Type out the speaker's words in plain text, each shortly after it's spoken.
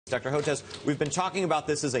Dr. Hotez, we've been talking about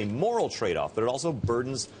this as a moral trade-off, but it also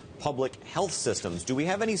burdens public health systems. Do we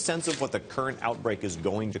have any sense of what the current outbreak is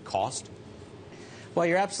going to cost? Well,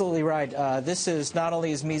 you're absolutely right. This is not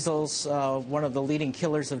only is measles one of the leading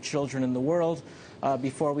killers of children in the world.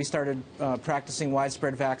 Before we started practicing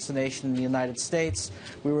widespread vaccination in the United States,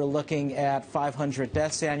 we were looking at 500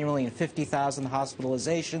 deaths annually and 50,000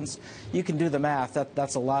 hospitalizations. You can do the math.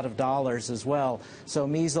 That's a lot of dollars as well. So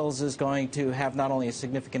measles is going to have not only a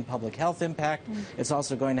significant public health impact, it's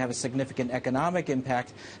also going to have a significant economic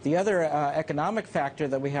impact. The other economic factor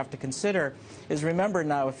that we have to consider is, remember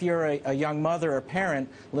now, if you're a young mother or parent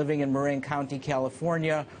living in Marin County,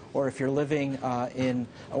 California, or if you're living in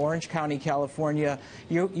Orange County, California,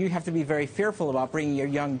 you have to be very fearful about bringing your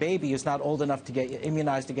young baby who's not old enough to get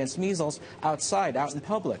immunized against measles outside, out in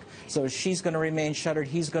public. So she's going to remain shuttered,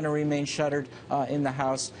 he's going to remain shuttered in the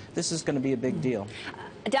house. This is going to be a big deal.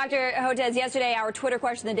 Dr. Hotez, yesterday our Twitter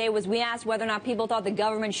question of the day was, we asked whether or not people thought the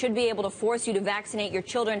government should be able to force you to vaccinate your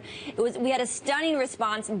children. We had a stunning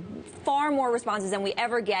response, far more responses than we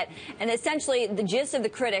ever get. And essentially the gist of the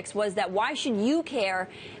critics was that why should you care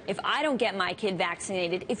if I don't get my kid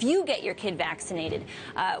vaccinated, if you get your kid vaccinated?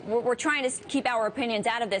 We're trying to keep our opinions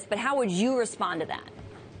out of this, but how would you respond to that?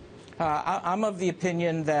 I'm of the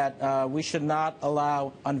opinion that we should not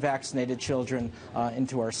allow unvaccinated children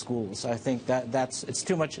into our schools. I think it's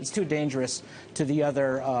too much. It's too dangerous to the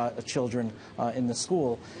other children in the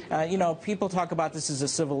school. You know, people talk about this as a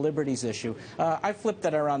civil liberties issue. I flipped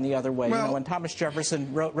that around the other way. Well, you know, when Thomas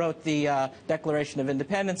Jefferson wrote the Declaration of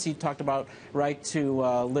Independence, he talked about right to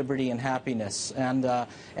liberty and happiness. And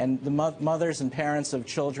the mothers and parents of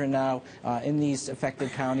children now in these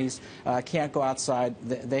affected counties can't go outside.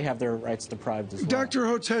 They have their rights deprived as well. Dr.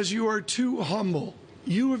 Hotez, you are too humble.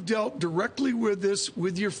 You have dealt directly with this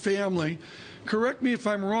with your family. Correct me if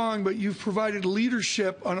I'm wrong, but you've provided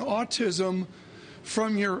leadership on autism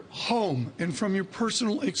from your home and from your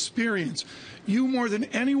personal experience. You, more than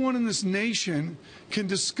anyone in this nation, can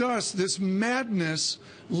discuss this madness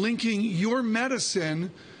linking your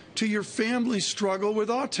medicine to your family's struggle with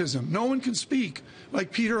autism. No one can speak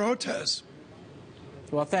like Peter Hotez.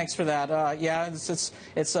 Well, thanks for that. Yeah,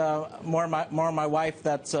 it's more my wife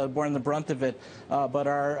that's borne the brunt of it. But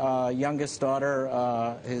our youngest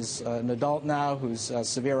daughter is an adult now who's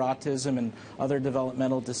severe autism and other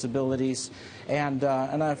developmental disabilities. And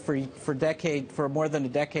for more than a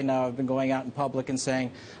decade now, I've been going out in public and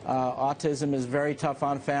saying autism is very tough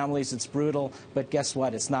on families. It's brutal, but guess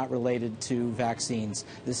what? It's not related to vaccines.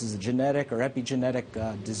 This is a genetic or epigenetic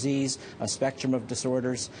disease, a spectrum of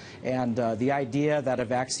disorders, and the idea that a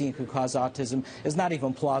vaccine could cause autism is not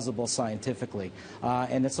even plausible scientifically.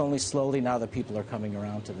 And it's only slowly now that people are coming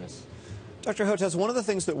around to this. Dr. Hotez, one of the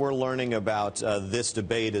things that we're learning about this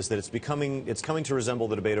debate is that it's coming to resemble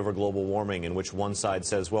the debate over global warming, in which one side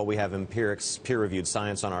says, well, we have empirics, peer-reviewed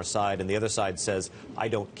science on our side, and the other side says, I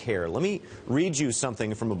don't care. Let me read you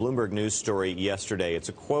something from a Bloomberg News story yesterday. It's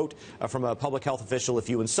a quote from a public health official. If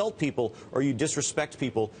you insult people or you disrespect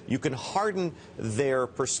people, you can harden their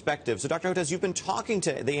perspective. So, Dr. Hotez, you've been talking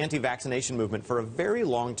to the anti-vaccination movement for a very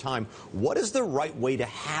long time. What is the right way to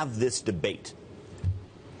have this debate?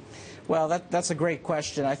 Well, that's a great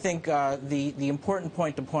question. I think the important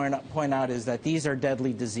point to point out is that these are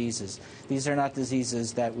deadly diseases. These are not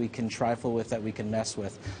diseases that we can trifle with, that we can mess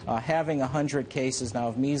with. Having 100 cases now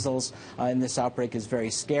of measles in this outbreak is very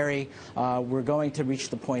scary. We're going to reach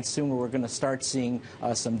the point soon where we're going to start seeing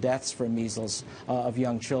some deaths from measles of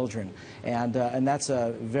young children. And that's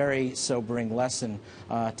a very sobering lesson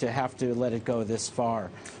to have to let it go this far.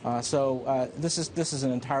 So this is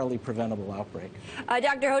an entirely preventable outbreak.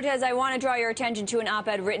 Dr. Hotez, I want to draw your attention to an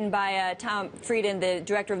op-ed written by Tom Frieden, the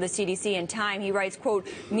director of the CDC, in Time. He writes, quote,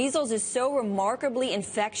 measles is so remarkably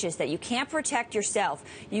infectious that you can't protect yourself.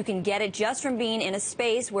 You can get it just from being in a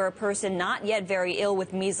space where a person not yet very ill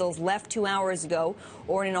with measles left 2 hours ago,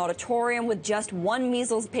 or in an auditorium with just one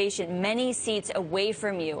measles patient many seats away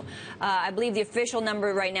from you. I believe the official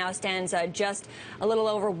number right now stands just a little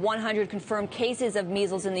over 100 confirmed cases of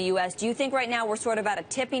measles in the U.S. Do you think right now we're sort of at a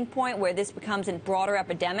tipping point where this becomes a broader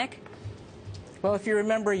epidemic? Well, if you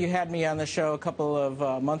remember, you had me on the show a couple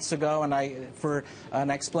of months ago, and I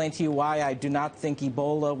explained to you why I do not think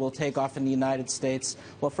Ebola will take off in the United States.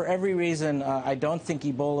 Well, for every reason I don't think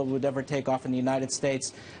Ebola would ever take off in the United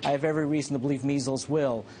States, I have every reason to believe measles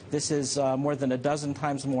will. This is more than a dozen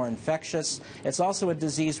times more infectious. It's also a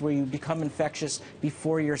disease where you become infectious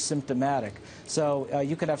before you're symptomatic. So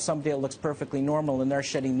you could have somebody that looks perfectly normal, and they're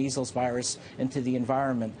shedding measles virus into the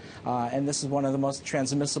environment. And this is one of the most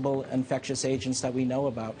transmissible infectious agents patients that we know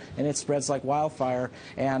about, and it spreads like wildfire.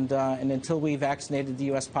 And until we vaccinated the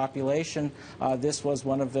U.S. population, this was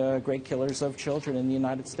one of the great killers of children in the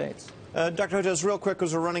United States. Dr. Hotez, real quick,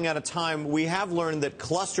 because we're running out of time, we have learned that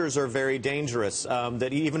clusters are very dangerous,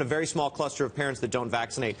 that even a very small cluster of parents that don't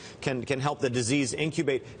vaccinate can help the disease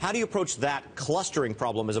incubate. How do you approach that clustering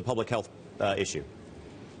problem as a public health issue?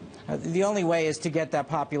 The only way is to get that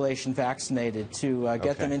population vaccinated, to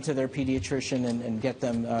get them into their pediatrician and get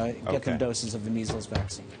them doses of the measles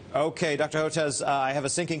vaccine. Okay, Dr. Hotez, I have a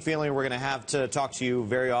sinking feeling we're going to have to talk to you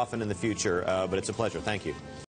very often in the future, but it's a pleasure. Thank you.